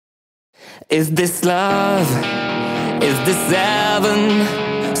Is this love? Is this heaven?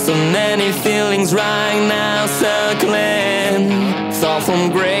 So many feelings right now circling. Fall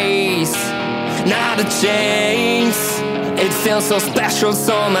from grace, not a chase. It feels so special,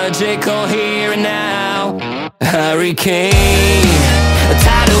 so magical here and now. Hurricane, a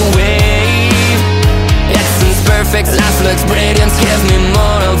tidal wave. Essence perfect, life looks brilliant. Give me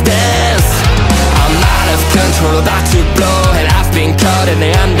more of this. I'm out of control, about to blow, and I've been caught in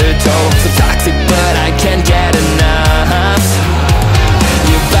the undertow. So toxic, but I can't get enough.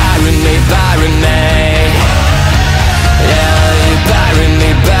 You bury me, bury me. Yeah, you bury me,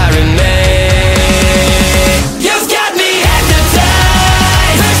 bury me. You've got me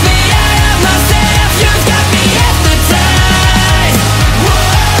hypnotized. Push me out of myself. You've got me hypnotized. Whoa.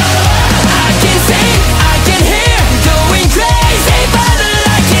 I can see, I can hear, going crazy, but the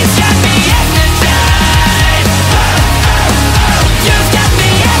light has got me hypnotized. You've got me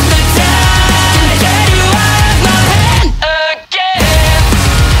hypnotized. Can get you out of my head again.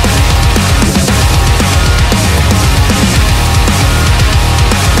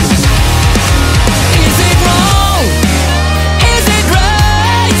 Is it wrong? Is it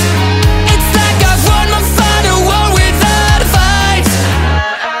right? It's like I've won my final war without a fight.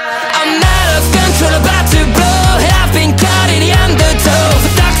 I'm out of control, about to blow, and I've been caught in the undertow.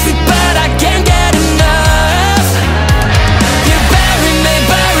 For toxic, but I can't get enough. You bury me,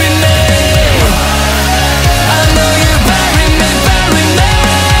 bury me. I know you bury me, bury me.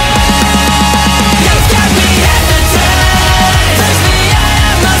 You've got me hypnotized. Push me out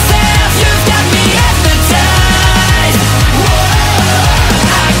of myself. You've got me hypnotized. Whoa.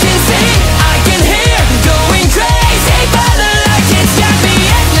 I can see, I can hear, going crazy, but the light has got me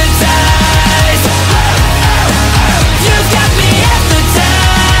hypnotized. You've got me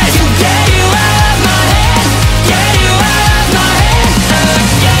hypnotized. Can get you out of my head, get you out of my head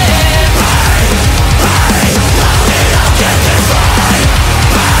again. I'll get this right.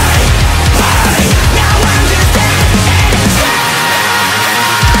 Now I'm just dead inside.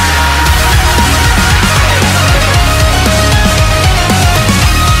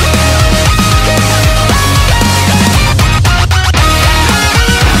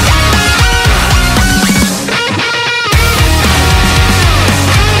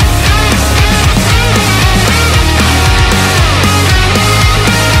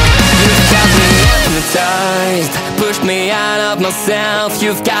 You've got me hypnotized. Push me out of myself.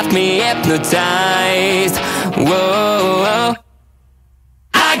 You've got me hypnotized. Whoa.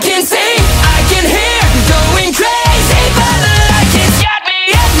 I can see, I can hear.